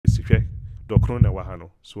Dokron na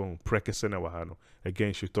wahano. So prekese na wahano.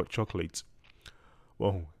 Again, she thought chocolate.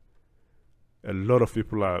 Well, a lot of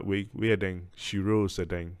people are we are then she rose and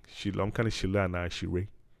then she long kind of she learn now she re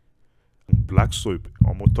black soap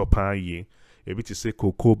almost top ye a bit to say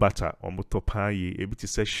cocoa butter almost top ye a bit to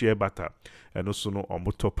say shea butter and also no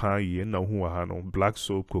almost top ye and now who are no black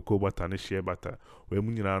soap cocoa butter and shea butter where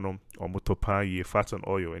munano almost top ye fat and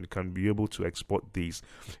oil and can be able to export these.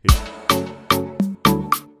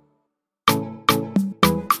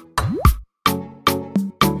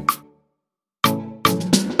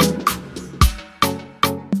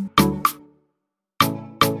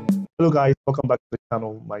 Hello guys, welcome back to the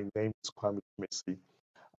channel. My name is Kwame Messi.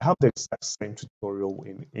 I have the exact same tutorial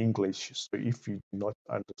in English, so if you do not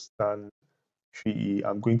understand TREE,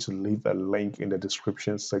 I'm going to leave a link in the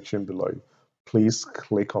description section below. Please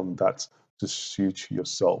click on that to suit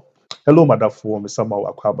yourself. Hello, Madafo,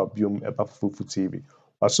 Misama Akwaba Bium Eba Fofoofo TV.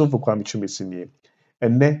 Wasofo Kwame Messi.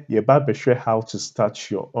 And then you're about to share how to start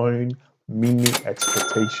your own mini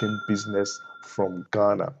exportation business from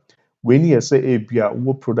Ghana. When you say ABA,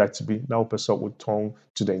 what product be now person would turn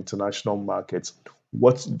to the international market,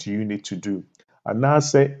 what do you need to do? And now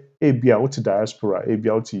say ABA, what to diaspora,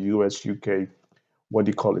 ABA to US, UK, what do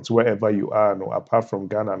you call it, wherever you are, no, apart from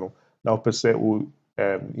Ghana, no, now person will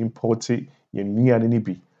import it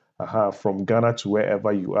from Ghana to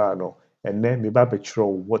wherever you are, no, and then maybe show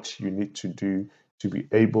what you need to do to be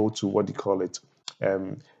able to, what do you call it,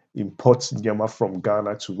 import Yama from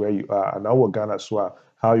Ghana to where you are, and our Ghana as well,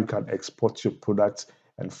 how you can export your product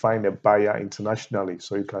and find a buyer internationally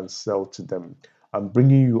so you can sell to them. I'm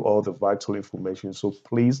bringing you all the vital information, so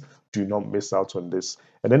please do not miss out on this.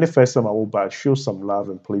 And then the first time I will buy, show some love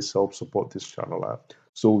and please help support this channel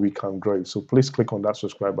so we can grow. So please click on that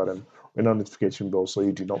subscribe button and on notification bell so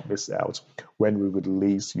you do not miss out when we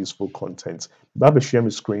release useful content. Baba, share my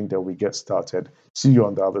screen, then we get started. See you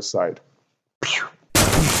on the other side.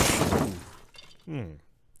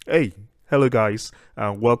 Hey, hello guys,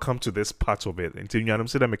 and welcome to this part of it.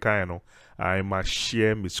 I must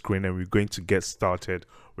share my screen and we're going to get started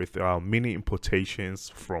with our mini importations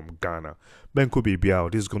from Ghana. Benko baby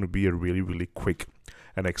out. This is going to be a really quick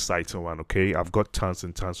and exciting one, okay? I've got tons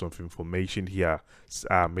and tons of information here.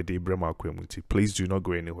 Please do not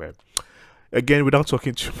go anywhere. Again, without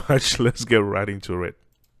talking too much, let's get right into it.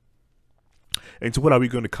 And so what are we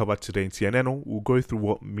going to cover today? And then we'll go through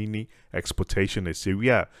what mini exportation is. So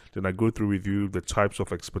yeah, then I go through with you the types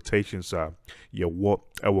of exportations what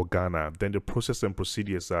our Ghana. Then the process and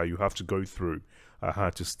procedures you have to go through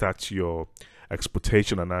to start your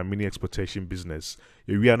exportation and our mini exportation business.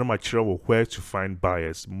 We are not sure where to find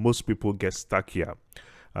buyers. Most people get stuck here.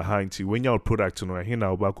 When your product, here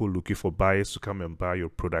now looking for buyers to come and buy your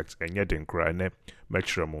product, and yet then cry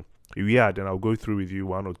metro. Yeah, then I'll go through with you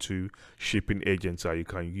 1 or 2 shipping agents you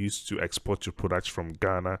can use to export your products from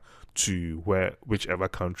Ghana to whichever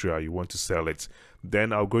country you want to sell it.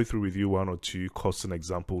 Then I'll go through with you 1 or 2 costing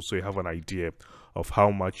examples so you have an idea of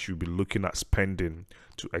how much you'll be looking at spending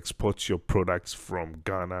to export your products from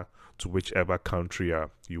Ghana to whichever country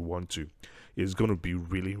you want to. It's going to be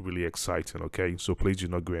really exciting, okay? So please do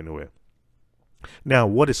not go anywhere. Now,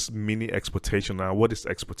 what is mini exportation? Now, what is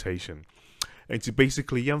exportation? And to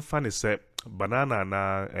basically young fan is set banana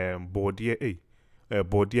na boardier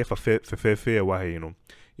for you know.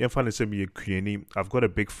 Young fan is me a I've got a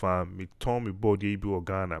big farm, me told me boardier be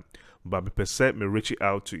Ghana, but me percent me reach it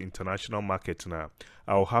out to international market now.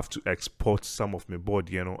 I'll have to export some of my board,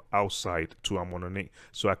 outside to Amonone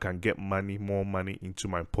so I can get more money into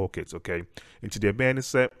my pockets, okay? Into the man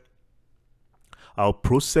set I'll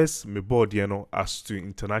process my board, as to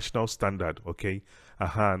international standard, okay?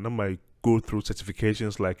 Now my go through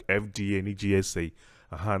certifications like FDA and GSA.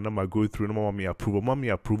 Now I go through mommy approval.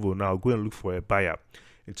 Now I'll go and look for a buyer.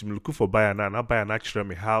 And to look for buyer now buyer naturally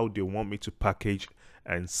me how they want me to package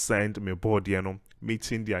and send my board,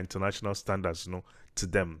 meeting the international standards, to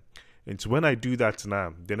them. And so when I do that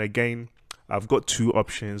now, then again, I've got 2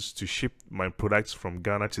 options to ship my products from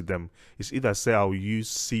Ghana to them. It's either say I'll use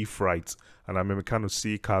sea freight and I'm a kind of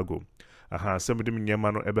sea cargo. Somebody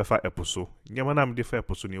nyama no ebefa eposo. Nyama na mde fa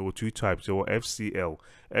eposo ni 2 types. Or FCL.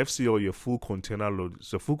 FCL your full container load.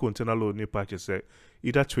 So full container load ni purchase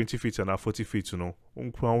either 20 feet and 40 feet,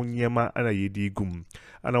 Unkwa nyama ana yedi gum.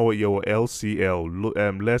 Ana what your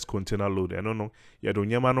LCL less container load. And no ya do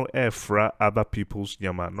nyama no air fra other people's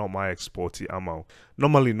nyama, not my exporty amount.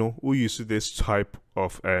 Normally no, we use this type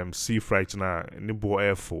of sea freight na nibo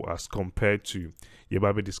air for as compared to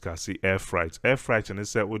Yebabe discuss air freight. Air freight and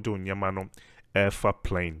it's we do nyama no air for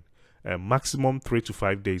plane. maximum 3 to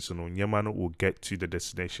 5 days, nyama will get to the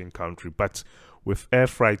destination country. But with air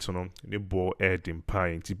freight, they bore air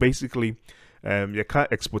dimpine. Basically, your car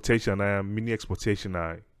exportation, mini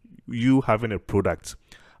exportation, you having a product,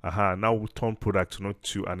 now we turn product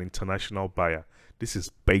to an international buyer. This is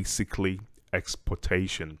basically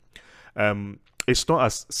exportation. It's not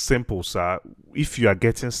as simple, sir. If you are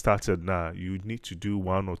getting started now, you need to do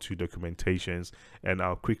 1 or 2 documentations, and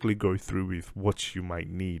I'll quickly go through with what you might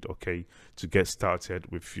need, okay, to get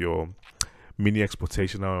started with your mini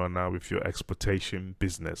exportation or now with your exportation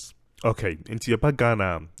business. Okay, into your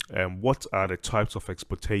Ghana, what are the types of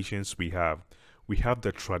exportations we have? We have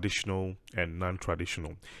the traditional and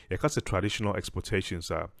non-traditional. Because the traditional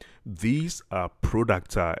exportations these are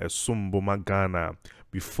products as Sumboma Ghana.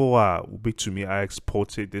 Before to me, I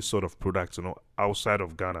exported this sort of product, outside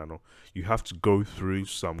of Ghana. You have to go through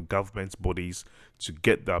some government bodies to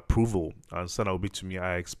get the approval, and so now to me,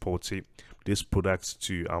 I exported this product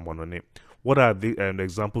to Amonone. What are the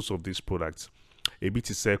examples of these products? A bit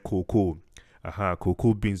to say cocoa.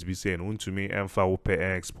 Cocoa beans be saying to me and for pay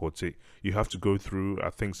export it. You have to go through, I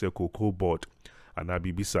think, say cocoa board and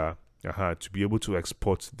abibisa to be able to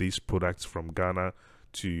export these products from Ghana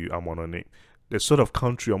to Amonone. The sort of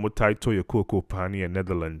country I'm tied to your cocoa pani and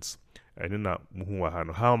Netherlands. And then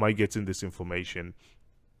how am I getting this information?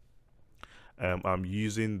 I'm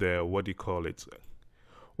using the what do you call it?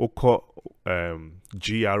 GRA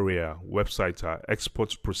website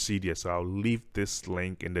export procedures. I'll leave this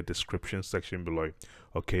link in the description section below.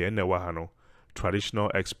 Okay, and the traditional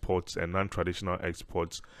exports and non-traditional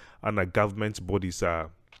exports, and the government bodies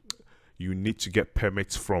you need to get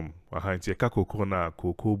permits from.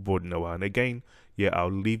 Cocoa board now, and again,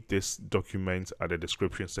 I'll leave this document at the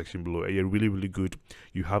description section below. Really, really good.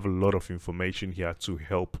 You have a lot of information here to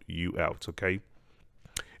help you out. Okay,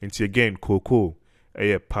 and again, cocoa.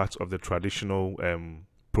 A part of the traditional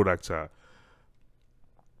product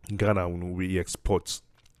Ghana we export.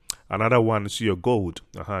 Another one is your gold.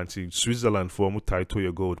 In Switzerland for title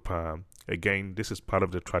your gold. Again, this is part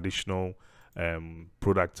of the traditional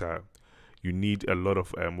product. You need a lot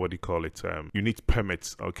of what do you call it? You need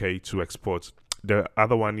permits, okay, to export. The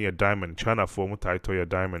other one here, diamond. China for title your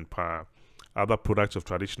diamond. Other products of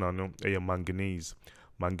traditional manganese.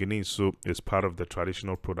 Manganese so is part of the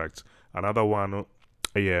traditional product. Another one,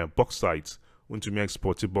 bauxite. To me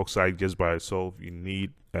exported bauxite just by itself, you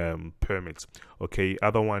need permits. Okay,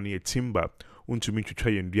 other one here, timber. To me to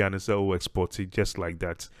try and export it just like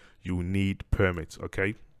that, you need permits.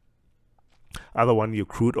 Okay. Other one here,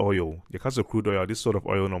 crude oil. Because of crude oil, this sort of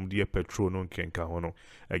oil dear petrol no kenka.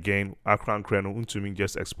 Again, Akran Kreno to me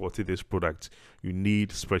just exported this product, you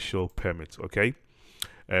need special permits. Okay.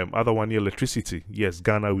 Other one here, electricity. Yes,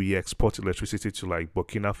 Ghana we export electricity to like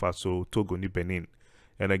Burkina Faso, Togo, ni Benin.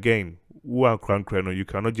 And again, you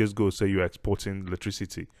cannot just go say you're exporting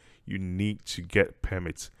electricity. You need to get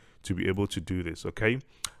permits to be able to do this. Okay.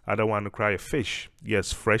 Other one, cry fish.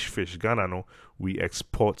 Yes, fresh fish. Ghana we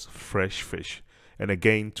export fresh fish. And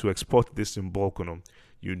again, to export this in bulk,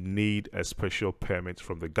 you need a special permit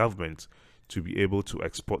from the government to be able to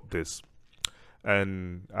export this.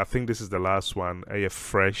 And I think this is the last one, a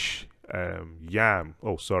fresh yam.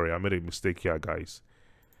 Oh, sorry, I made a mistake here, guys.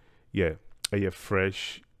 Yeah, a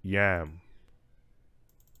fresh yam.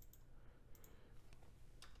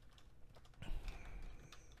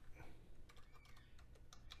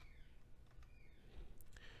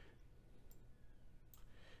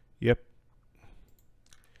 Yep.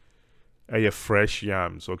 A fresh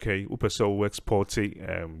yams, okay. Upeso export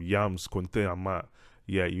yams contain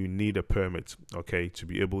you need a permit, okay, to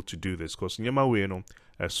be able to do this. Because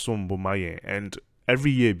and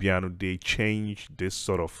every year they change this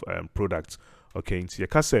sort of product. Okay,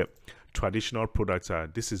 so traditional products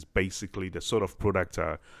this is basically the sort of product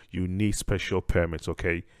you need special permits,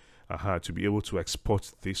 okay, to be able to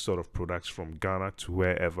export these sort of products from Ghana to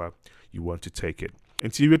wherever you want to take it.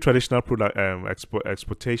 Interior traditional product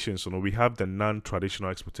exportations. We have the non-traditional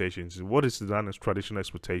exportations. What is the non-traditional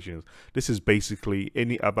exportations? This is basically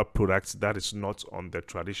any other products that is not on the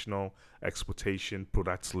traditional exportation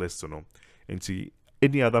products list. Into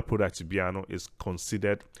any other product is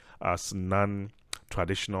considered as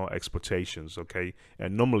non-traditional exportations. Okay,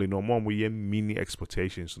 and normally we have mini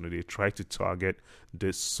exportations. They try to target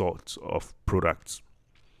this sort of products.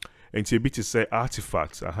 And to be to say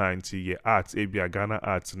artifacts, into your art, Ghana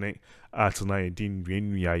art, na din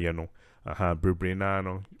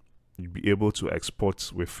you'll be able to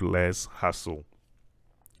export with less hassle.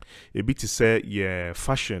 A bit to say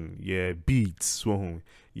fashion, beads,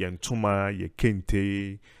 ntoma,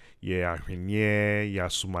 kente, yeah ahwenye, yeah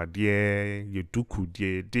sumadie, yeah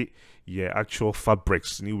dukudie, yeah actual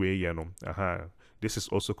fabrics anyway, you know. This is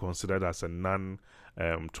also considered as a non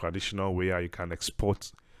traditional way you can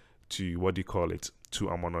export to what do you call it, to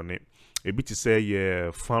Amonone. A bit to say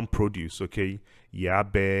yeah farm produce, okay, yeah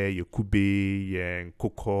abe, yeah kube, yeah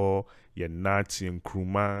cocoa, yeah nuts, yeah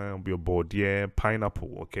kruma, your board, yeah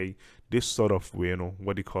pineapple, okay. This sort of way, you know,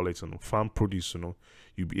 what do you call it, you know, farm produce, you know,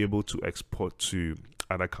 you'll be able to export to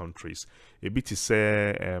other countries. A bit to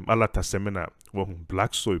say alata semina, well,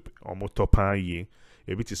 black soap, omotopa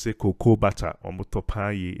a bit to say cocoa butter,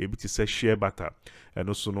 omotopa a bit to say shea butter, and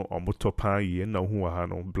also no omotopa and now who are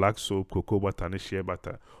no black soap, cocoa butter, and shea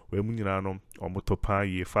butter. Where munano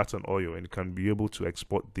omotopa fat and oil, and can be able to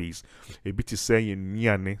export these. A bit to say in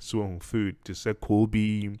nyane, so on food, to say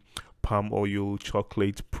Kobe, palm oil,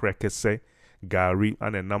 chocolate, prekese, gari,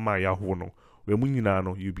 and a nama yahono. Where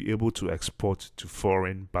you'll be able to export to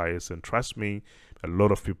foreign buyers, and trust me, a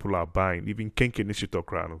lot of people are buying, even kenke nishito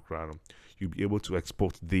krano. You'll be able to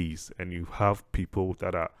export these, and you have people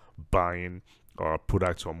that are buying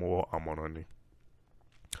products or more money.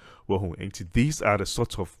 Well, and these are the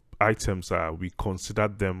sorts of items we consider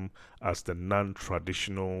them as the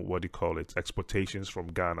non-traditional, what do you call it, exportations from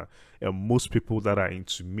Ghana. And most people that are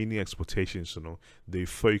into mini exportations, you know, they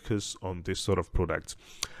focus on this sort of product.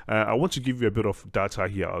 I want to give you a bit of data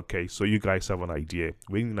here, okay, so you guys have an idea.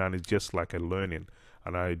 Winning is just like a learning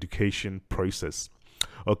and an education process.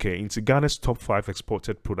 Okay, into Ghana's top 5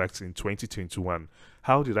 exported products in 2021.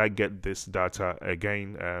 How did I get this data?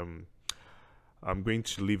 Again, I'm going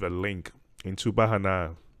to leave a link into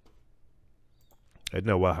Bahana.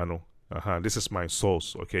 This is my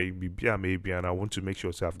source, okay? Maybe, and I want to make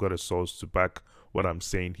sure I've got a source to back what I'm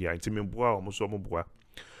saying here.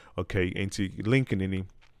 Okay, into link in any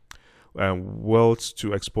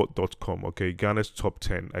worldstoexport.com, okay, Ghana's top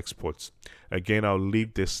 10 exports. Again, I'll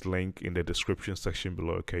leave this link in the description section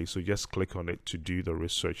below, okay, so just click on it to do the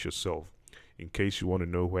research yourself in case you want to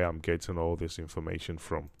know where I'm getting all this information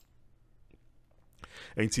from.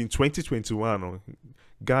 And in 2021,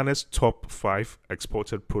 Ghana's top 5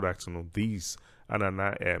 exported products, you know, these and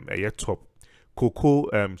top cocoa,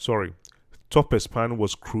 top pan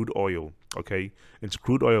was crude oil, okay. It's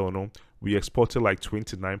crude oil, you know, we exported like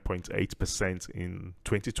 29.8% in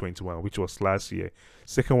 2021, which was last year.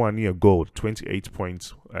 Second one year gold,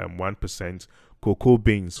 28.1%. Cocoa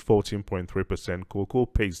beans, 14.3%. Cocoa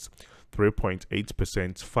paste,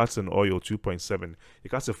 3.8%. Fats and oil, 2.7%. You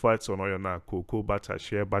got the fats on oil now. Cocoa butter,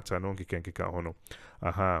 shea butter, no kika hono.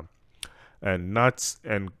 And nuts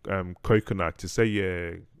and coconut. To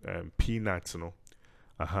say peanuts, no.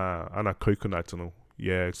 And a coconut, no.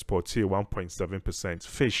 Yeah, export here 1.7%.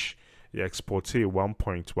 Fish. You export here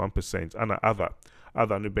 1.1%, and other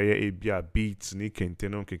no be a beets ni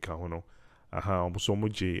kenteno keka hono almost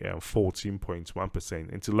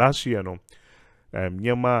 14.1%. Until last year no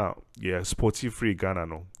nyama sporty free Ghana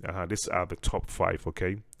no these are the top 5,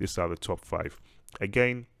 okay, these are the top 5.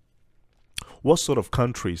 Again, what sort of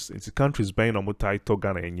countries? It's the countries buying on Mutaito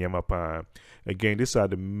Ghana and Yamapa. Again, these are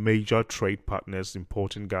the major trade partners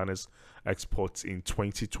importing Ghana's exports in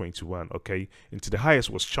 2021. Okay, into the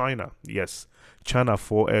highest was China. Yes, China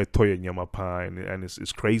for Toya Yamapa, and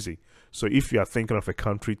it's crazy. So if you are thinking of a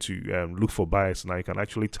country to look for buyers now, you can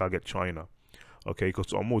actually target China. Okay,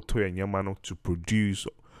 because almost Toya Yamano to produce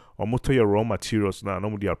almost Toya raw materials now.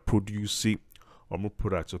 Normally they are producing almost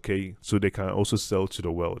products. Okay, so they can also sell to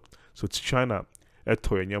the world. So it's China at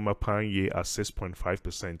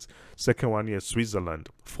 6.5%. Second one is Switzerland,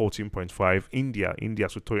 14.5%. India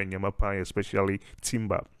so Toyanyama, especially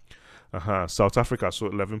timber. South Africa, so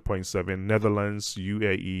 11.7%. Netherlands,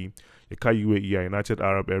 UAE, United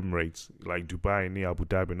Arab Emirates, like Dubai, Abu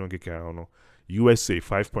Dhabi, USA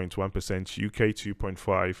 5.1%, UK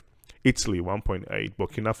 2.5%, Italy 1.8%,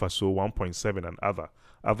 Burkina Faso 1.7%,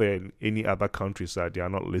 and any other countries that they are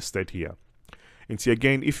not listed here. And see,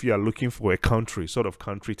 again, if you are looking for a sort of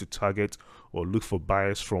country to target or look for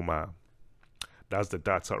buyers from, that's the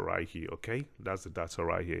data right here, okay? That's the data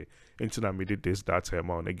right here. Internet made this data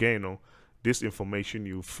amount. Again, this information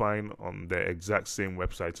you find on the exact same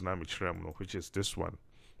website, which is this one.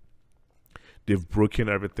 They've broken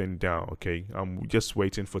everything down, okay? I'm just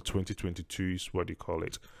waiting for 2022's, what do you call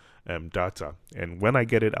it, data. And when I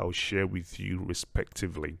get it, I'll share with you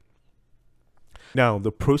respectively. Now,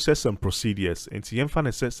 the process and procedures. Into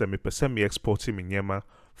Yemfan says me person me exporting Minyama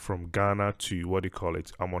from Ghana to what do you call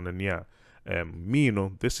it, Amonania.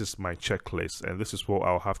 This is my checklist, and this is what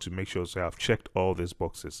I'll have to make sure so I've checked all these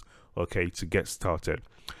boxes, okay, to get started.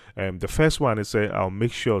 The first one is I'll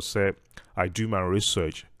make sure I do my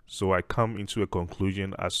research. So I come into a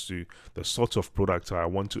conclusion as to the sort of product I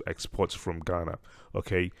want to export from Ghana.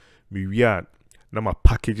 Okay, we are now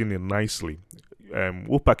packaging it nicely.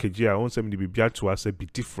 What package here? I want something to be to us be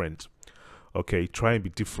different. Okay, try and be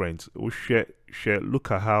different. We share.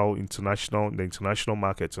 Look at how the international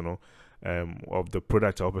market, of the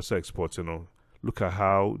product I also export. Look at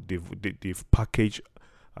how they've packaged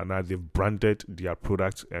and now they've branded their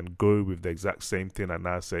product and go with the exact same thing and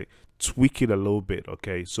now say tweak it a little bit,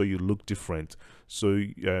 okay, so you look different, so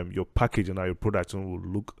your package and your product will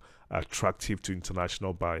look attractive to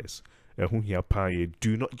international buyers.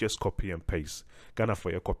 Do not just copy and paste. Ghana for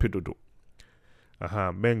your copy dodo.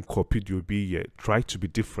 Men copied you be yet. Try to be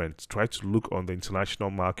different. Try to look on the international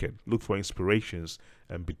market. Look for inspirations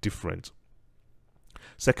and be different.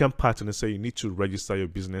 Second part, and they say you need to register your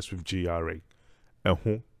business with GRA.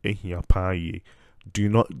 Do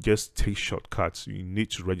not just take shortcuts. You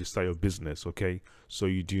need to register your business, okay, so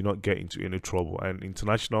you do not get into any trouble. And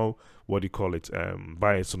international, what do you call it,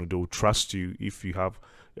 buyers, they will trust you if you have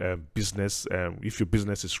business, if your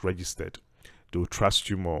business is registered. They will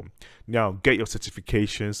trust you more. Now get your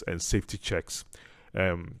certifications and safety checks.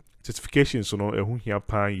 Certifications,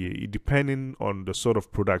 depending on the sort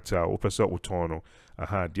of product there are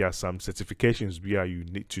some certifications where you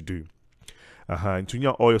need to do. And to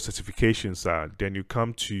know all your certifications then you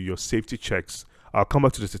come to your safety checks. I'll come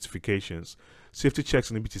back to the certifications. Safety checks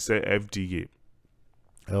need to say FDA.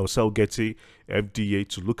 Also get the FDA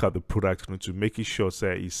to look at the product and to make it sure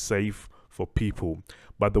say it's safe for people.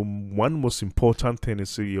 But the one most important thing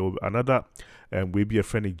is another will be a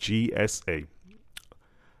friendly GSA.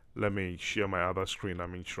 Let me share my other screen.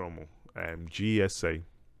 I'm in trouble. GSA.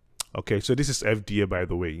 Okay, so this is FDA, by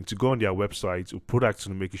the way. To go on their website to products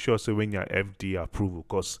to make sure so when you're FDA approval,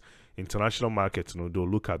 because international markets, they'll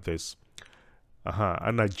look at this.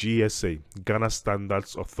 And a GSA, Ghana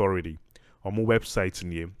Standards Authority, on my website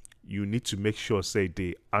in here, you need to make sure say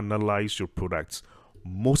they analyze your products.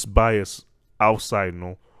 Most buyers outside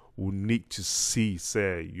will need to see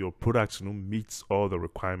say your product meets all the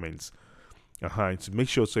requirements. To make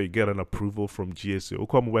sure so you get an approval from GSA.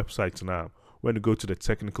 Look on my website now. When you go to the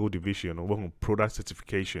technical division or on product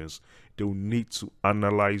certifications, they will need to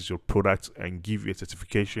analyze your product and give you a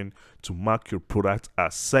certification to mark your product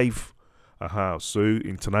as safe. So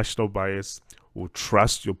international buyers will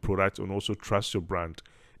trust your product and also trust your brand.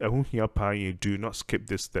 Do not skip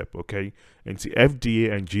this step, okay? And the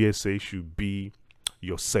FDA and GSA should be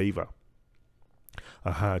your saver.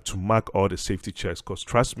 To mark all the safety checks, because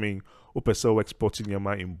trust me, exporting your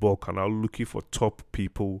mind in bulk and I'm looking for top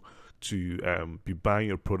people to be buying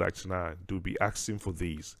your products now. They'll be asking for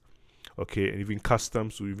these, okay, and even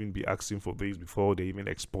customs will even be asking for these before they even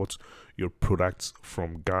export your products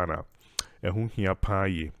from Ghana.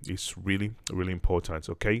 It's really important,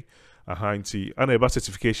 okay. And about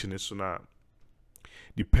certification is so now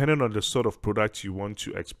depending on the sort of product you want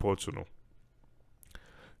to export,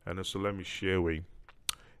 and also let me share with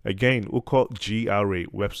again we call GRA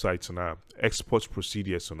website now export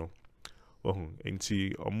procedures,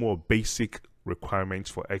 into a more basic requirements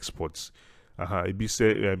for exports. It be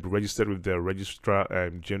said be registered with the Registrar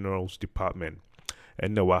General's Department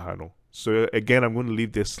and the Wahano. So again, I'm going to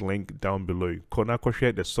leave this link down below.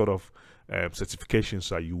 Share the sort of certifications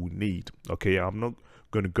that you will need. Okay, I'm not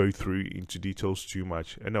going to go through into details too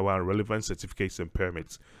much. And now relevant certificates and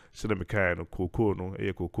permits. So the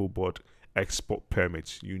Cocoa Board export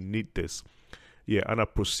permits. You need this. Yeah, and a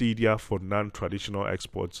procedure for non-traditional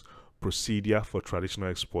exports. Procedure for traditional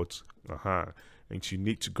exports. And you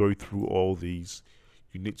need to go through all these.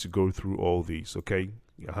 Okay.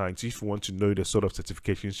 And so if you want to know the sort of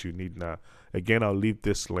certifications you need now, again, I'll leave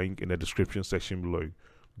this link in the description section below.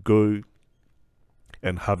 Go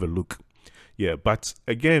and have a look. Yeah, but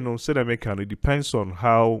again, on it depends on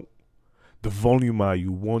how the volume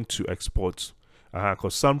you want to export.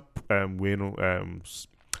 Because some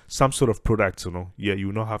some sort of products, you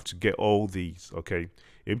will not have to get all these. Okay,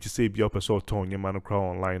 if you say be up a sort of your man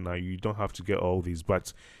online now, you don't have to get all these.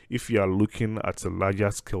 But if you are looking at a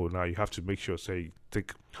larger scale now, you have to make sure say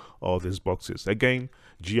tick all these boxes. Again,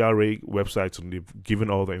 GRA website, and they've given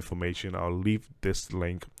all the information. I'll leave this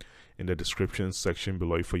link in the description section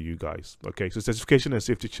below for you guys. Okay, so certification and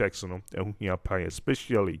safety checks,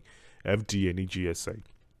 especially FDA and GSA.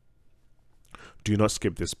 Do not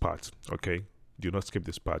skip this part. Okay, do not skip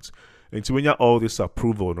this part. And so when you have all this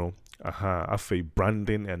approval, after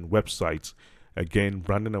branding and websites. Again,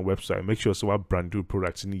 branding and website. Make sure so what brand new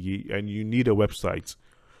products in the and you need a website.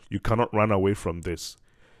 You cannot run away from this.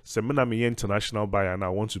 So when I'm an international buyer and I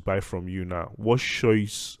want to buy from you now, what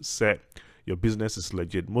choice set your business is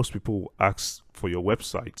legit, most people will ask for your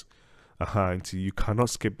website. Until you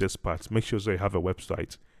cannot skip this part. Make sure that you have a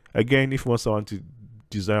website. Again, if you want someone to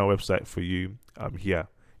design a website for you, I'm here.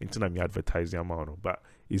 Until I'm advertising amount, but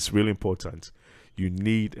it's really important. You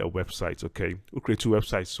need a website, okay? We'll create 2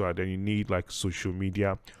 websites, so then you need like social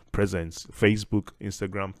media presence, Facebook,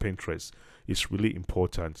 Instagram, Pinterest. It's really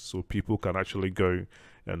important, so people can actually go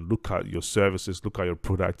and look at your services, look at your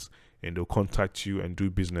products, and they'll contact you and do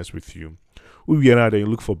business with you. Then you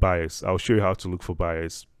look for buyers. I'll show you how to look for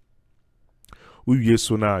buyers.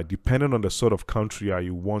 So now, depending on the sort of country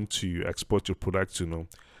you want to export your product to,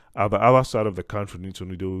 at the other side of the country,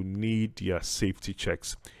 they will need their safety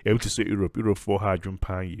checks. Able to say Europe for hardware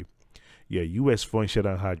pan. Yeah, US for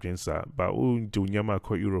and hardware, but do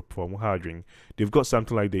Europe for hardware. They've got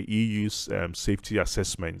something like the EU's safety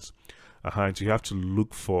assessments. And you have to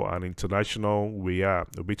look for an international way a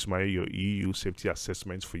bit my your EU safety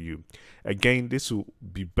assessments for you. Again, this will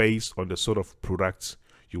be based on the sort of products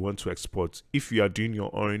you want to export. If you are doing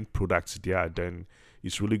your own products there, then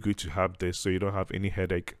it's really good to have this so you don't have any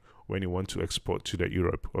headache when you want to export to the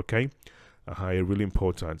Europe. Okay, really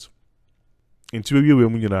important. Into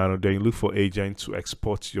then you look for agent to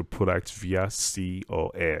export your product via sea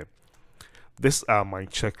or air. These are my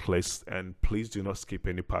checklist, and please do not skip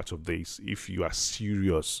any part of this if you are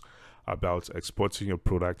serious about exporting your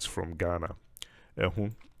products from Ghana.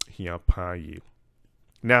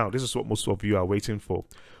 Now, this is what most of you are waiting for.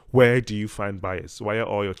 Where do you find buyers? Why are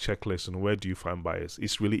all your checklists, and where do you find buyers?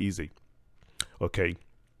 It's really easy. Okay,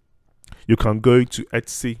 you can go to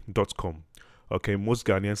Etsy.com. Okay, most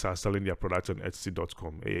Ghanaians are selling their products on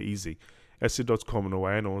Etsy.com. Easy. Etsy.com,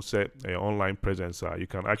 online presence. You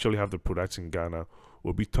can actually have the products in Ghana.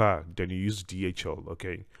 Then you use DHL,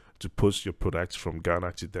 okay, to post your products from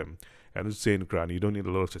Ghana to them. And it's saying, you don't need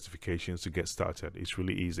a lot of certifications to get started. It's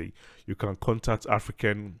really easy. You can contact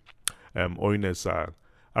African owners,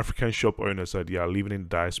 African shop owners that they are living in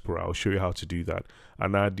diaspora. I'll show you how to do that.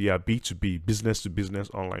 And they are B2B, business to business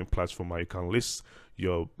online platform. You can list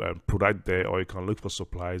your product there, or you can look for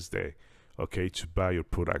suppliers there, okay, to buy your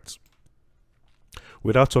products.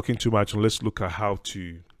 Without talking too much, let's look at how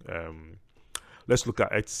to let's look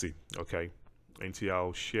at Etsy, okay? Until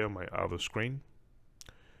I'll share my other screen.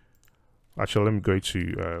 Actually, let me go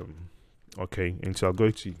to okay, until I'll go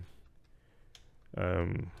to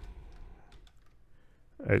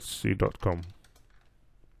Etsy.com.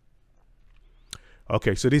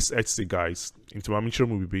 Okay, so this Etsy, guys, into my mission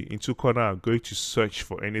will be into corner. I'm going to search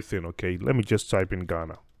for anything. Okay, let me just type in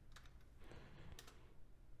Ghana.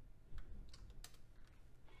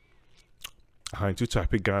 To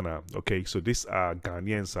type in Ghana. Okay, so these are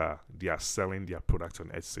Ghanaians. They are selling their products on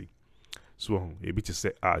Etsy. So a bit to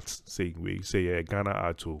say art, say we say Ghana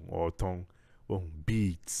art or tongue,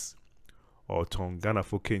 beads or tongue Ghana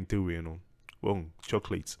for kente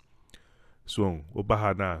chocolate. So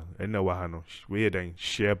obahana and wahano we then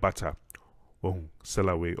share butter sell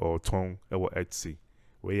away or tongue or Etsy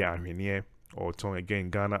we are here or tongue again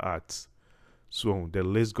Ghana arts. So the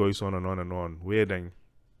list goes on and on and on. We then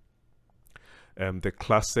the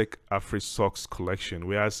classic Afri socks collection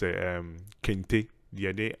where I say kente the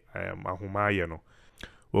other ahumaya no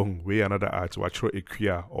we another art watch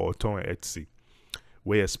equia or tongue Etsy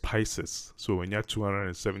where spices. So when you have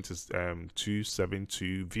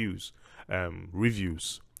 272 views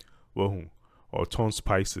reviews or ton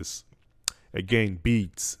spices again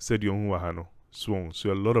beads said you so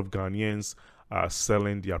a lot of Ghanaians are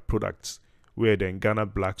selling their products where then Ghana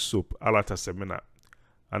black soap alata semina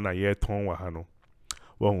and a year ton wahano.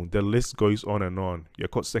 The list goes on and on. You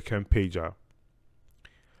got second page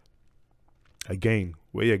again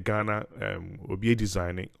where you Ghana will be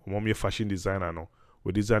designing one fashion designer no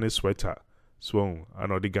we design a sweater. So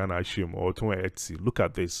another Ghana assume or to Etsy. Look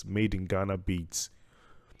at this, made in Ghana beads.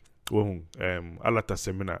 Alata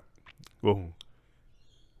seminar.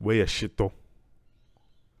 Where shito.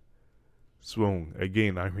 So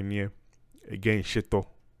again, I'm here. Again, shito.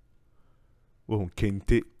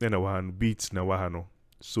 Kente then a beads na wahano.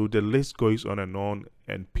 So the list goes on,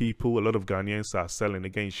 and people, a lot of Ghanaians are selling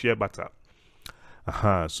again share butter.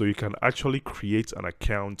 So you can actually create an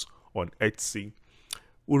account on Etsy.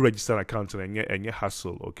 We'll register an account and get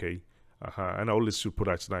hustle, okay? And I always list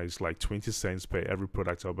products now. It's like 20 cents per every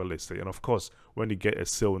product I'll be listed. And of course, when you get a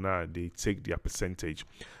sale now, they take their percentage.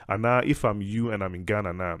 And now, if I'm you and I'm in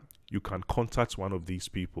Ghana now, you can contact one of these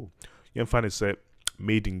people. You can find it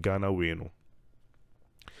made in Ghana way,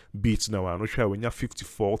 beats now. I'm not sure when you have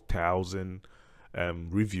 54,000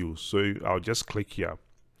 reviews. So I'll just click here.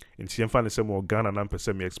 And you can find it more Ghana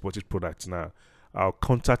 9% exported products now. I'll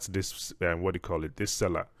contact this what do you call it, this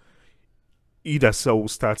seller. either so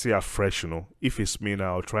starting afresh, if it's me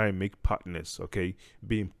now, I'll try and make partners, okay,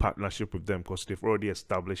 be in partnership with them because they've already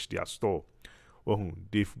established their store. Well,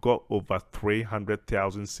 they've got over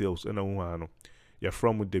 300,000 sales in a you're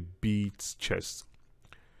from with the beads chest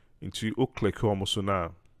into click almost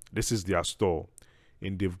now. This is their store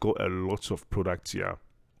and they've got a lot of products here.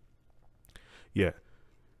 Yeah,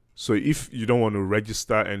 so if you don't want to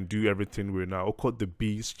register and do everything with now, got the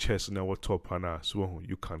bees chest in our top and so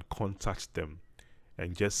you can contact them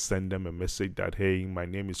and just send them a message that, hey, my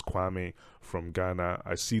name is Kwame from Ghana.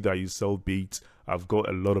 I see that you sell beads. I've got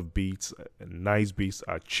a lot of beads, nice beads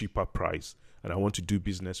at cheaper price, and I want to do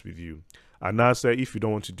business with you. And now say if you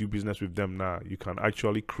don't want to do business with them now, you can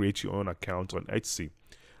actually create your own account on Etsy.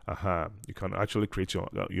 You can actually create your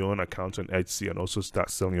own account on Etsy and also start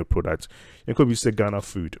selling your products. You could be say Ghana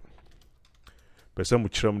food, but some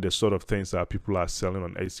the sort of things that people are selling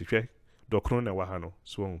on Etsy. Okay? Dokron wahano,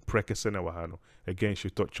 so prekese wahano. Again, she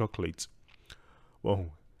thought chocolate. Well,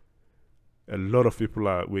 a lot of people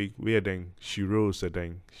are we then she rose and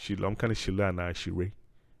then she kind of she learn now she re.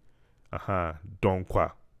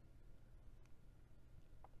 Donkwa.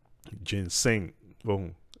 Ginseng. Oh,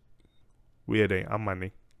 we then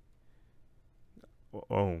amani.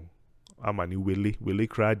 Oh, amani willy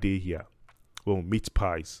cry day here. Oh, meat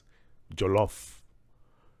pies, jollof.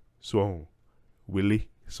 So, willy.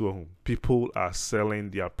 So people are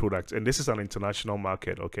selling their products, and this is an international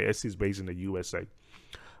market. Okay, Etsy is based in the USA.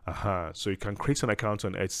 So you can create an account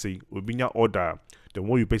on Etsy. Within your order, then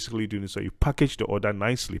what you basically do is you package the order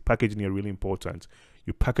nicely. Packaging is really important.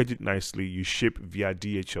 You package it nicely. You ship via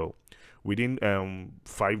DHL. Within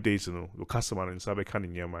 5 days, your customer in Sabe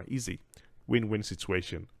Kaninyama, easy, win-win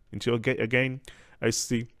situation. Until again,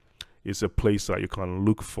 Etsy is a place that you can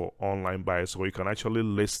look for online buyers, or you can actually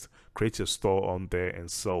create a store on there and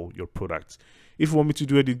sell your products. If you want me to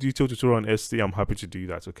do a detailed tutorial on Etsy, I'm happy to do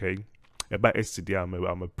that. Okay, about Etsy, I'm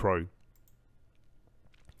a pro.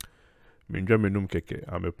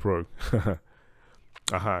 I'm a pro.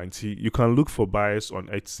 And see, you can look for buyers on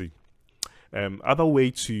Etsy. Other way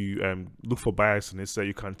to look for buyers is that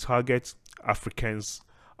you can target Africans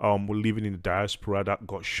living in the diaspora that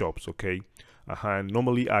got shops. Okay.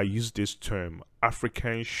 Normally I use this term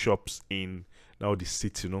African shops in now the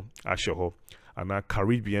city, Ashoho, and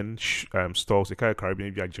Caribbean stores, the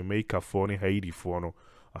Caribbean via Jamaica for Haiti for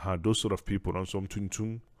those sort of people on some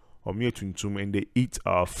tuntum or mere tuntum, and they eat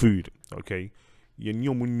our food. Okay,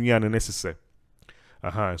 necessary.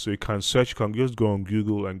 So you can search, you can just go on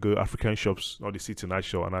Google and go African shops, not the city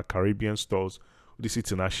national, and Caribbean stores, the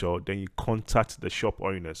city national. Then you contact the shop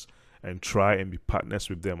owners and try and be partners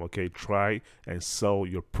with them. Okay, try and sell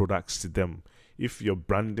your products to them. If your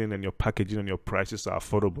branding and your packaging and your prices are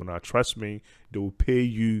affordable, now trust me, they will pay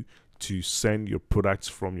you to send your products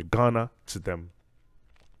from your Ghana to them.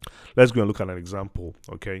 Let's go and look at an example.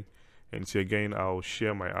 Okay, and see again, I'll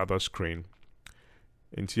share my other screen.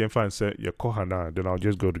 And see if I say your kohana, then I'll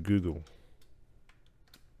just go to Google.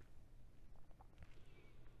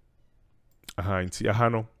 And see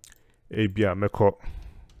ahano, abia meko.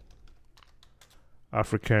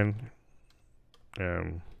 African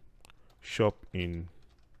shop in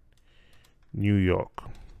New York.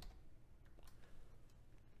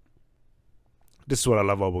 This is what I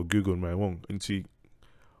love about Google, my own.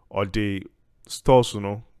 Or the stores,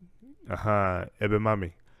 ebe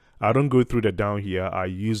mami. I don't go through the down here. I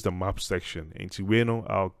use the map section. Into Weno,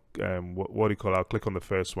 I'll what do you call? I'll click on the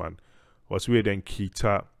first one. What's weird then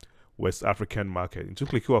Kita West African market. Into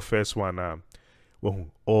click on first one. Well,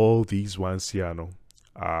 all these ones here,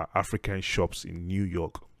 are African shops in New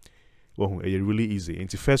York. Well, it's really easy. And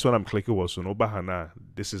the first one I'm clicking was on Obahana.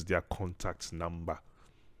 This is their contact number.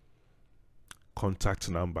 Contact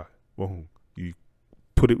number. Well, you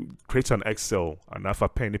create an Excel and have a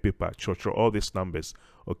pen and paper, all these numbers.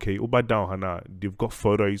 Okay, Uba down Hana, they've got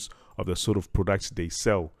photos of the sort of products they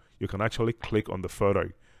sell. You can actually click on the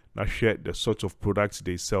photo. Now share the sort of products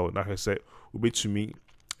they sell. Now I say, Ube to me,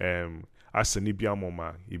 as a Nibia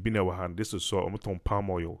Moma, you've been our hand. This is so almost palm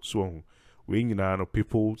oil. So we know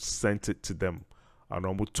people sent it to them, and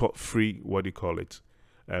almost top free, what do you call it?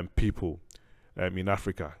 People in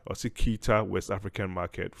Africa. Also Kita West African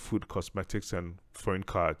market, food, cosmetics, and foreign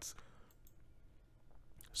cards.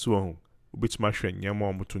 So which machine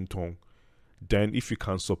then if you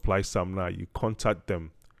can supply some now, you contact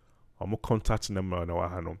them. I'm contacting them now.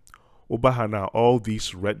 Obahana, all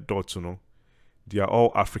these red dots, they are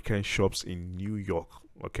all African shops in New York.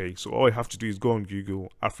 Okay, so all you have to do is go on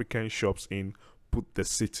Google African shops in, put the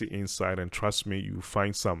city inside, and trust me, you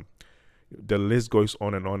find some. The list goes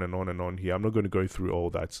on and on and on and on here. I'm not going to go through all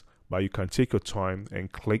that, but you can take your time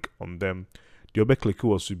and click on them The other click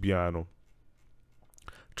was Subiano.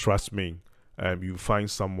 Trust me, you find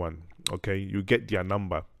someone, okay? You get their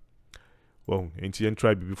number. Well, in the end,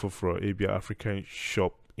 try before for a African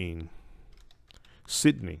shop in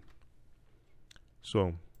Sydney.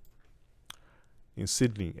 So in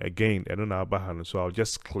Sydney again, I don't know about, so I'll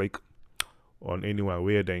just click on anyone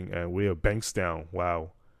where then where Bankstown.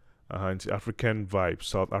 Wow. African vibe,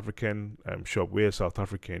 South African shop, where South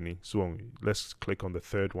African. So let's click on the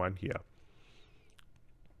third one here.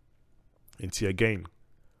 And see again,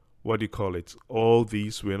 what do you call it? All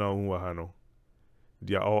these we know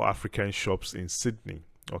they are all African shops in Sydney.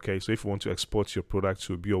 Okay, so if you want to export your product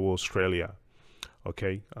to BO Australia,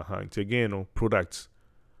 okay, and again, products.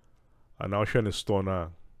 And I'll show you the store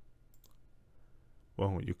now.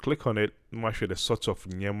 Well, you click on it, I'm show the sorts of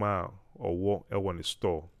nyama or what I want to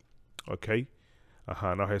store. Okay,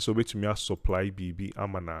 now here's over to me supply BB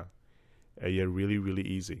Amana. Yeah, really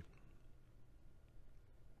easy.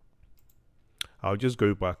 I'll just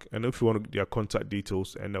go back, and if you want their contact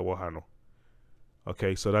details and the wahano.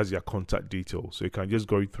 Okay, so that's your contact details. So you can just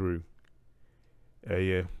go through.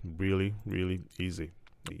 Yeah, really easy.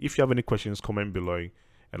 If you have any questions, comment below,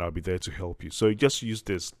 and I'll be there to help you. So you just use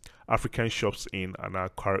this African shops in and our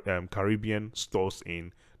Caribbean stores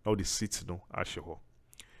in now the city no Asheho.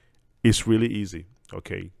 It's really easy.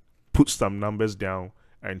 Okay, put some numbers down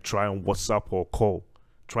and try on WhatsApp or call.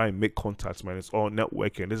 Try and make contacts, man. It's all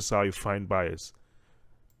networking. This is how you find buyers.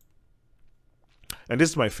 And this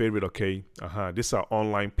is my favorite. Okay, these are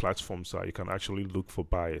online platforms, so you can actually look for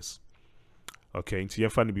buyers. Okay, into your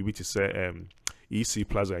funny BB to say EC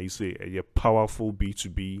Plaza, you say a powerful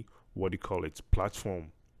B2B, what do you call it,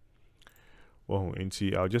 platform. Well,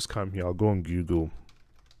 into I'll just come here, I'll go on Google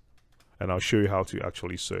and I'll show you how to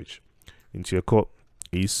actually search. Into your code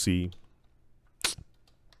EC,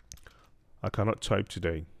 I cannot type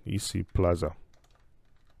today, EC Plaza.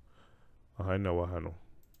 I know.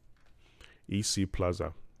 EC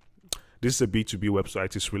Plaza. This is a B2B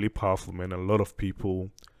website. It's really powerful, man. A lot of people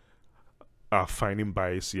are finding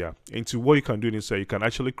buyers here. Into what you can do is you can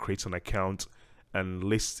actually create an account and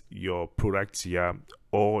list your products here,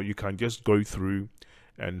 or you can just go through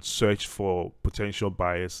and search for potential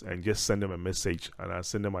buyers and just send them a message, and I'll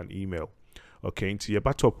send them an email. Okay, into your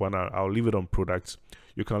top one, I'll leave it on products.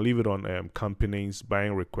 You can leave it on companies,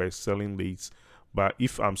 buying requests, selling leads. But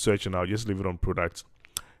if I'm searching, I'll just leave it on products.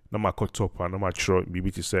 Now my top one, I'm sure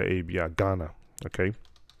maybe to say ABA Ghana. Okay.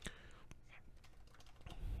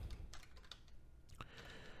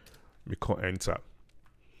 We can enter.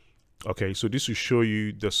 Okay, so this will show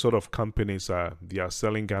you the sort of companies they are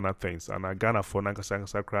selling Ghana things, and Ghana for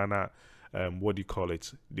Nankasankrana, what do you call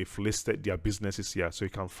it? They've listed their businesses here, so you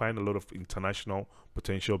can find a lot of international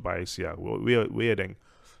potential buyers here. We're then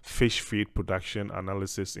fish feed production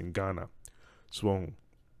analysis in Ghana. So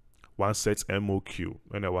one sets MOQ,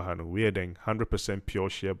 and we're then 100% pure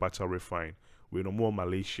shea butter refined. We no more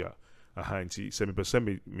Malaysia.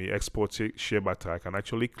 70% me export shea butter. I can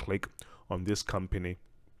actually click on this company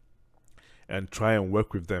and try and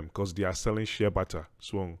work with them because they are selling shea butter.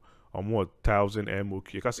 So on more 1,000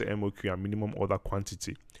 MOQ, you can say MOQ and minimum order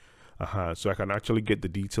quantity. So I can actually get the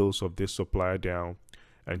details of this supplier down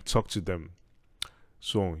and talk to them.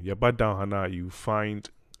 So yeah, but down Hana, you find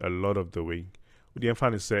a lot of the way. What you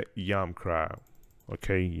find is say yam crab.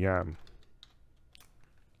 Okay, yam.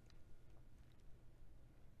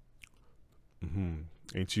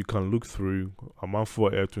 And you can look through a month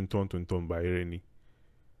for air tunton by any.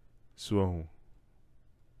 So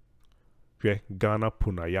yeah, Ghana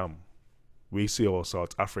Puna yam. We say or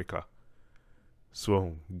South Africa.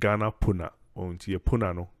 So Ghana Puna on your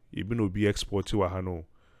Puna no. Even will be export to Ahano.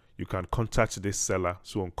 You can contact this seller.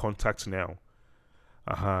 So on contact now.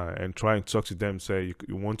 And try and talk to them. Say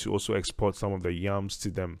you want to also export some of the yams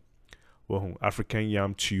to them. Well, African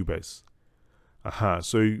yam tubers.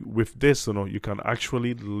 So with this, you can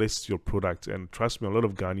actually list your product, and trust me, a lot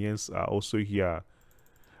of Ghanaians are also here.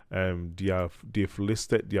 They've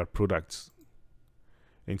listed their products.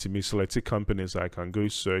 Into me selected companies, I can go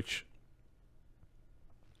search.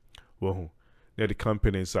 Well, there the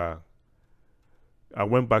companies are. I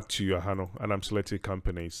went back to Yohano and I'm selected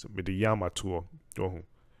companies with the Yama tour.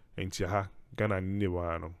 Into Ghana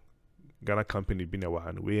Niwano. Ghana company been a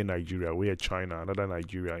we Nigeria, we China, another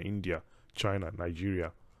Nigeria, India, China,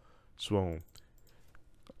 Nigeria. So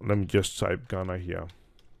let me just type Ghana here.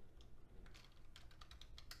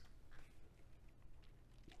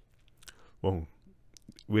 Well,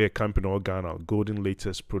 we're a company or Ghana, golden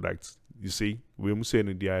latest products. You see, we're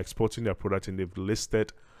saying they are exporting their product and they've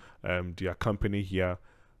listed their company here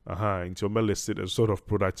Into a listed a sort of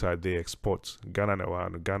product they export. Ghana,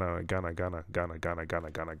 Ghana, Ghana, Ghana, Ghana, Ghana, Ghana, Ghana,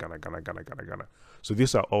 Ghana, Ghana, Ghana, Ghana, Ghana, Ghana. So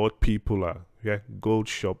these are all people yeah, Gold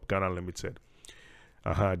Shop Ghana Limited.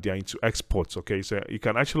 They are into exports. Okay, so you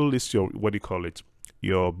can actually list your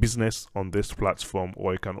your business on this platform,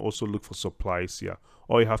 or you can also look for supplies here.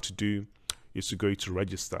 All you have to do is to go to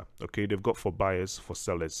register. Okay, they've got for buyers, for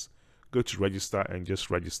sellers. Go to register and just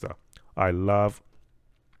register. I love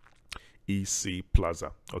EC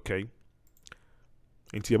Plaza. Okay,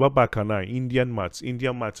 into your back Indian mats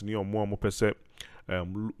near more percent.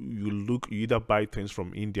 You either buy things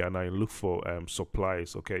from India and I look for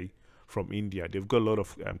supplies. Okay, from India. They've got a lot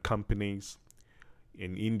of companies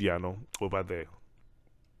in India over there.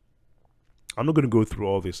 I'm not going to go through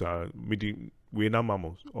all this all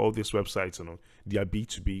these websites, they are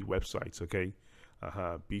B2B websites. Okay,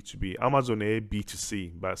 B2B. Amazon A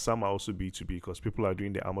B2C, but some are also B2B because people are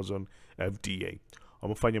doing the Amazon FDA. I'm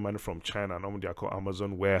gonna find your money from China. Normally they are called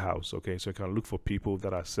Amazon warehouse. Okay, so you can look for people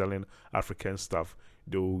that are selling African stuff.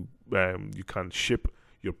 They'll you can ship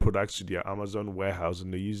your products to their Amazon warehouse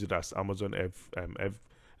and they use it as Amazon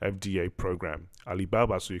FDA program.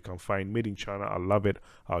 Alibaba, so you can find made in China. I love it.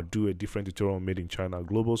 I'll do a different tutorial on made in China.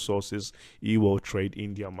 Global sources, eWorld Trade,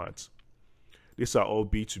 India Mart. These are all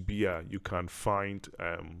B2B. You can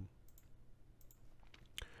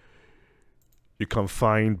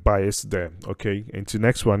find buyers there. Okay, and the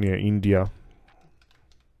next one here, India Mart.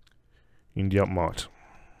 India Mart.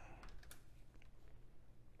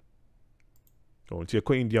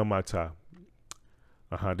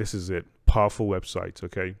 This is it. Powerful website.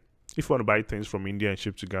 Okay, if you want to buy things from India and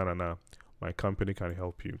ship to Ghana now, my company can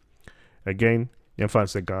help you. Again,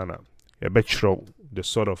 say Ghana. I bet you the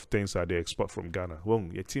sort of things that they export from Ghana. Well,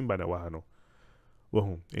 your team by the wahano.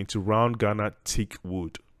 Well, into round Ghana teak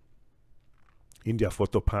wood. India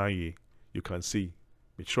photo pan you can see.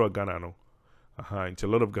 Mature Ghana no. Into a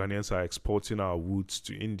lot of Ghanaians are exporting our woods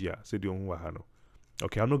to India. Say the wahano.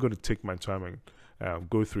 Okay, I'm not going to take my time and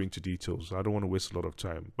go through into details. I don't want to waste a lot of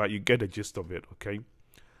time, but you get the gist of it. Okay.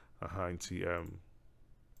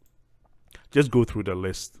 Just go through the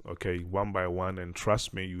list, okay, one by one, and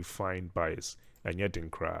trust me, you find buyers and yet in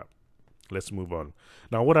crap. Let's move on.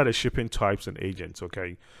 Now, what are the shipping types and agents?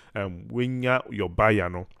 Okay, when your buyer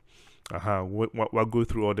we'll go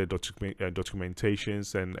through all the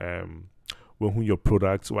documentations and when your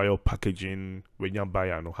products, while you're packaging, when you're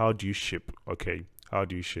buyer, how do you ship? Okay, how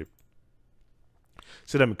do you ship?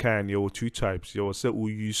 So them kind you two types. You say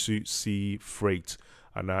we use sea freight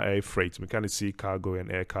and air freight. We can sea cargo and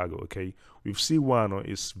air cargo. Okay, with C1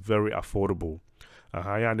 is very affordable.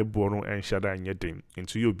 And the bono and shada and yedin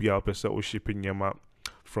into you be our person shipping yama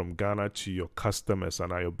from Ghana to your customers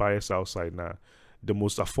and your buyers outside now. The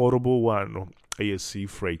most affordable one is sea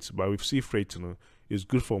freight, but with sea freight, it's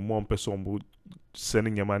good for one person who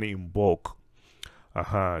sending your money in bulk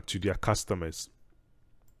to their customers.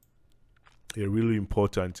 They're really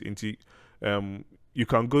important. You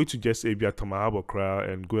can go to just Abia Tamahabo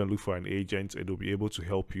and go and look for an agent and they'll be able to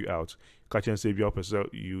help you out. Catch and say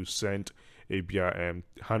you send Abia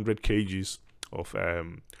 100 kgs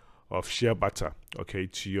of shea butter, okay,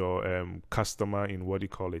 to your customer in what do you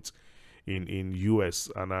call it, in US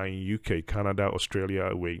and in UK, Canada, Australia,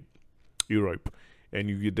 away, Europe.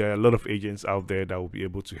 And there are a lot of agents out there that will be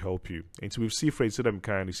able to help you. And so with sea freight, so them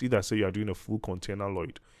kind, you see that say you are doing a full container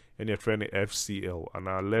load and you're trying FCL and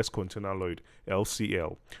a less container load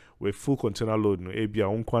LCL. With full container load, no ABI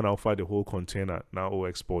on offer the whole container now or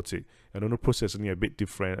export it. And on the processing a bit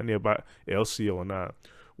different. And about LCL now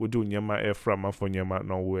we do nyama air from for nyama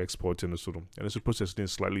now we're exporting the sort of, and the processing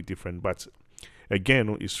is slightly different, but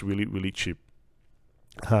again it's really cheap.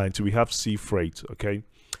 And so we have sea freight, okay,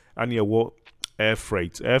 and yeah, what air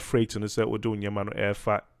freight and it's we're doing nyama no air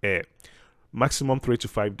for air. Maximum 3 to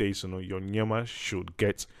 5 days, your nyama should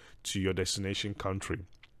get to your destination country.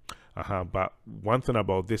 But one thing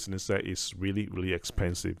about this is that it's really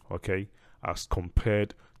expensive, okay, as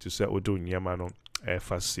compared to say we do nyama no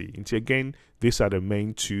FSC. And again, these are the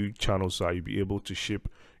main two channels that you'll be able to ship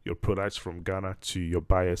your products from Ghana to your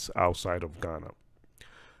buyers outside of Ghana.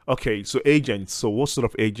 Okay, so agents. So what sort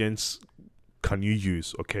of agents can you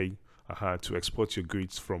use, okay, to export your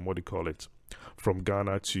goods from what do you call it, from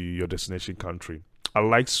Ghana to your destination country? I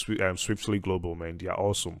like Swiftly Global, man. They are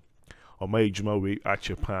awesome. On my way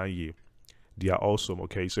they are awesome,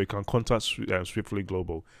 okay? So you can contact Swiftly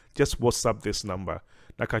Global. Just WhatsApp this number.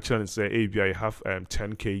 Like I can say, ABI, I have 10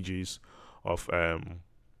 kgs of ABI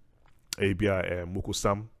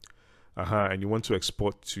Mukusam. and you want to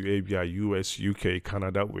export to ABI, US, UK,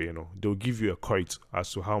 Canada way, they'll give you a quote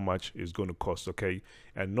as to how much it's going to cost, okay?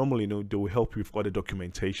 And normally, they will help you with all the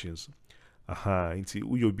documentations.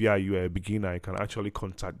 Into you'll be a beginner, you can actually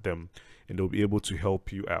contact them and they'll be able to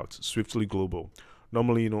help you out. Swiftly Global.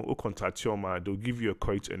 Normally, who contact you, they'll give you a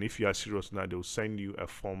quote, and if you are serious now, they'll send you a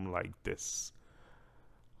form like this.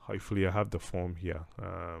 Hopefully, I have the form here.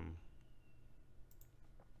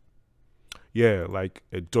 Yeah, like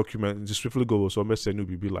a document. Just Swiftly Global, so I'm gonna send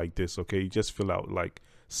you be like this. Okay, you just fill out like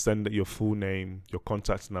send your full name, your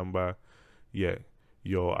contact number, yeah,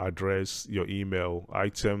 your address, your email,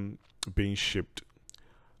 item being shipped,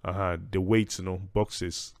 the weight,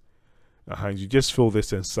 boxes, you just fill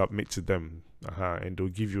this and submit to them, and they'll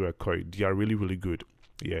give you a code. They are really, really good.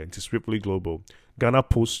 Yeah, it's Swiftly Global. Ghana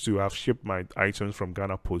Post too. I've shipped my items from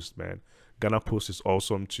Ghana Post, man. Ghana Post is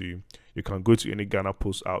awesome too. You can go to any Ghana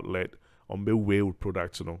Post outlet on the way with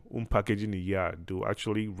products, packaging a year, they'll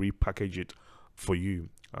actually repackage it for you.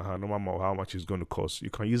 No matter how much it's going to cost. You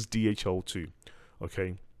can use DHL too.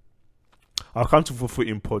 Okay. I'll come to Fofoofo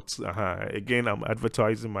Imports. Again, I'm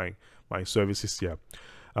advertising my services here.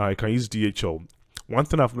 You can use DHL. One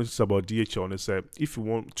thing I've noticed about DHL is that if you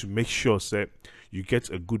want to make sure that you get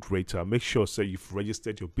a good rate, make sure that you've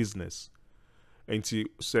registered your business. And to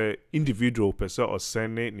say individual person or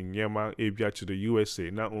send it in Yama ABI to the USA,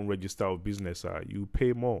 not on register of business, you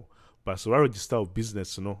pay more. But so I register of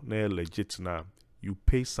business, na legit now. You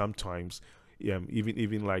pay sometimes,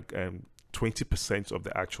 even like 20% of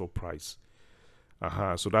the actual price.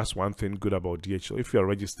 So that's one thing good about DHL. If you are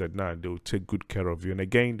registered now, they'll take good care of you. And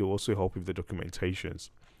again, they'll also help with the documentations.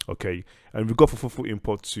 Okay, and we've got Fofoofo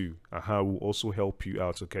Import too. Will also help you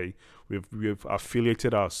out. Okay, we've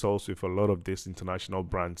affiliated ourselves with a lot of these international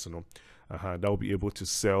brands. That will be able to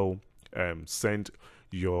sell, send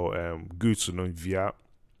your goods, via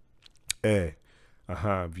air,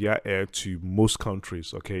 via air to most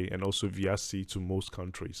countries. Okay, and also via sea to most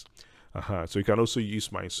countries. So you can also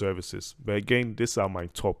use my services. But again, these are my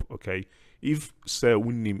top. Okay, if say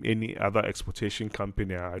we name any other exportation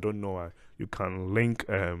company, I don't know, you can link,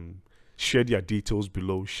 share their details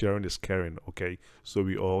below. Sharing is caring. Okay, so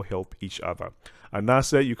we all help each other. And now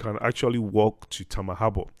say you can actually walk to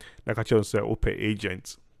Tamahabo, like I just said, open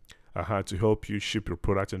agents, to help you ship your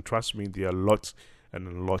product. And trust me, there are lots and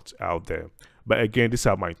a lot out there. But again, these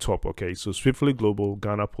are my top. Okay, so Swiftly Global,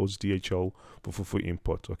 Ghana Post, DHL, Fofoofo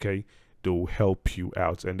Import. Okay, they will help you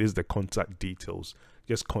out, and this is the contact details.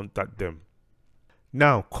 Just contact them.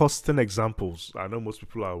 Now, costing examples. I know most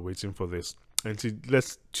people are waiting for this. And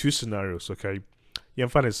let's two scenarios. Okay, you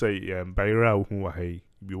can say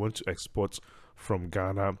we want to export from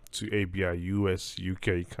Ghana to ABI, US,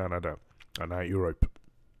 UK, Canada, and Europe.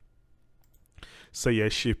 So yeah,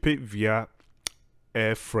 ship it via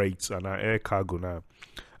air freight and air cargo now.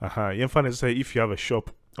 You can say if you have a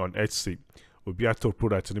shop on Etsy, we'll be able to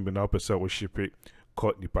product and now percent will ship it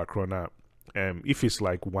caught the pakrona. If it's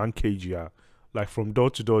like 1 kg, like from door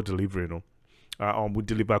to door delivery, we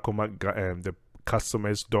deliver the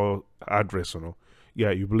customer's door address,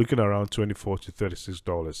 yeah, you'll be looking around $24 to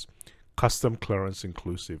 $36, custom clearance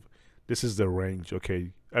inclusive. This is the range.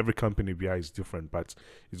 Okay, every company BI is different, but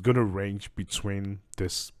it's going to range between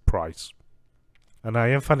this price. And I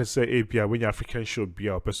am to say API when your African should be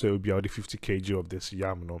up, so it will be out the 50 kg of this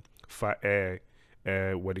yam, for air,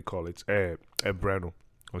 what do you call it, air brano.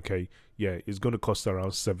 Okay, yeah, it's going to cost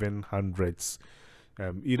around 700s,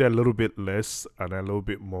 either a little bit less and a little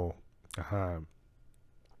bit more.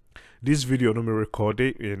 This video I'm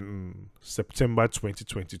recorded in September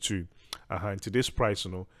 2022. And to this price,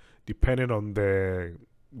 depending on the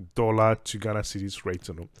dollar to Ghana cedis rate,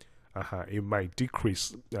 it might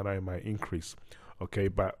decrease and it might increase. Okay,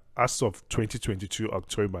 but as of 2022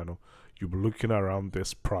 October, you'll be looking around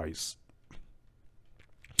this price.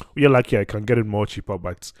 You're lucky I can get it more cheaper,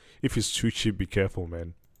 but if it's too cheap, be careful,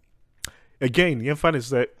 man. Again, you find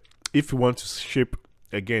is that if you want to ship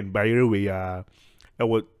again by railway,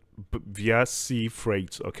 via sea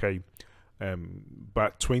freight, okay,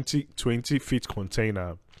 but 20 feet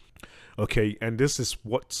container, okay, and this is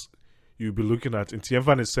what you'll be looking at. And so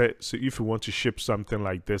if you want to ship something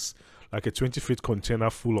like this, like a 20-feet container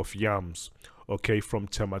full of yams, okay, from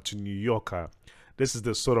Tema to New York, this is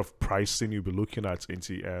the sort of pricing you'll be looking at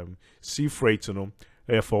into sea freight,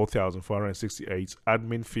 4,468,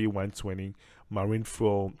 admin fee 120, marine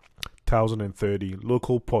fuel 1,030,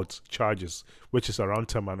 local port charges, which is around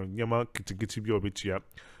Tema,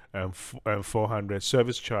 400,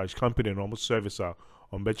 service charge, company normal service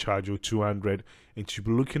on bet charge you 200, and you'll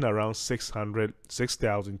be looking around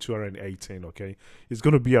 6,218. Okay, it's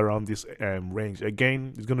going to be around this range.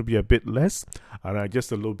 Again, it's going to be a bit less and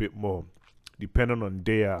just a little bit more depending on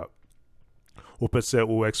their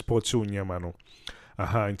or export to Nyamano.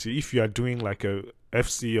 And if you are doing like a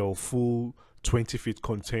FCL full 20-feet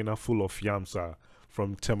container full of yams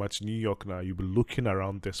from Tema to New York, now you'll be looking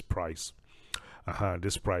around this price.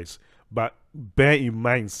 This price. But bear in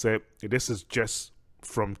mind, say this is just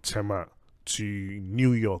from Tema to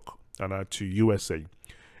New York and to USA.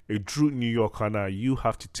 A Drew New York, and you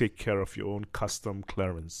have to take care of your own custom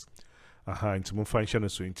clearance. Into function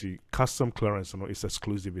so into custom clearance, it's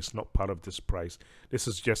exclusive, it's not part of this price. This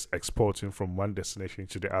is just exporting from one destination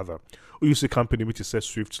to the other. We use a company which is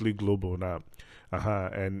Swiftly Global now.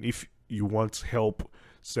 And if you want help,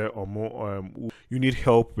 say, or more, you need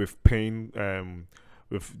help with paying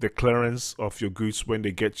with the clearance of your goods when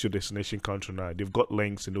they get to your destination country, now they've got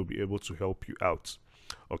links and they'll be able to help you out.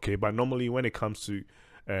 Okay, but normally when it comes to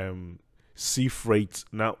sea freight,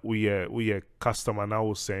 now we are customer now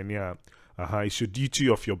will say, yeah, it's your duty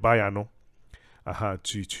of your buyer, no,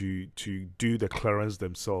 to do the clearance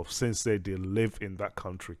themselves, since they live in that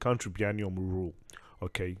country beyond rule.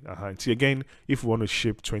 Okay, see, again, if you want to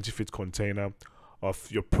ship 20-feet container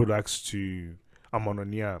of your products to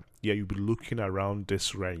Amamonia, yeah, you'll be looking around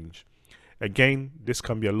this range. Again, this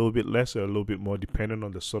can be a little bit less or a little bit more depending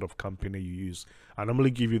on the sort of company you use. I normally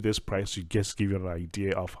give you this price to just give you an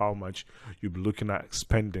idea of how much you'll be looking at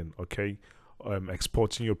spending, okay?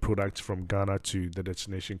 Exporting your products from Ghana to the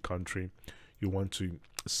destination country you want to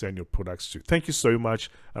send your products to. Thank you so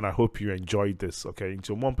much, and I hope you enjoyed this, okay?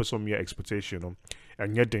 Until one person mere exportation,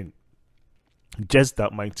 and yet then just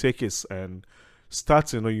that my take is, and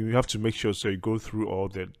starting, you have to make sure so you go through all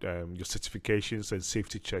the your certifications and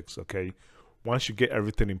safety checks. Okay, once you get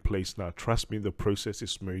everything in place, now trust me, the process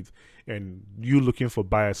is smooth, and you looking for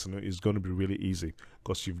buyers is going to be really easy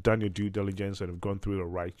because you've done your due diligence and have gone through the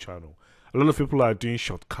right channel. A lot of people are doing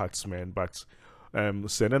shortcuts, man, but one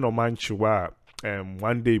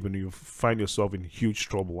day when you find yourself in huge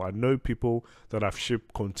trouble. I know people that have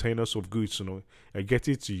shipped containers of goods, and get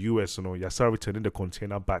it to US, you're sorry returning the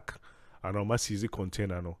container back. And a mass easy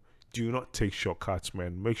container, do not take shortcuts,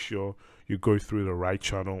 man. Make sure you go through the right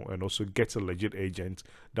channel and also get a legit agent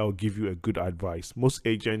that will give you a good advice. Most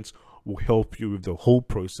agents will help you with the whole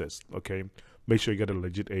process. Okay, make sure you get a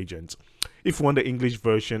legit agent. If you want the English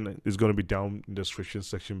version, it's going to be down in the description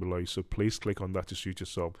section below, so please click on that to suit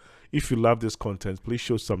yourself. If you love this content, please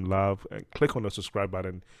show some love and click on the subscribe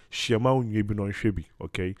button. Share my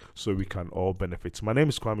okay, so we can all benefit. My name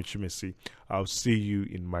is Kwame Chimesi. I'll see you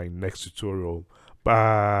in my next tutorial.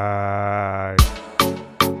 Bye.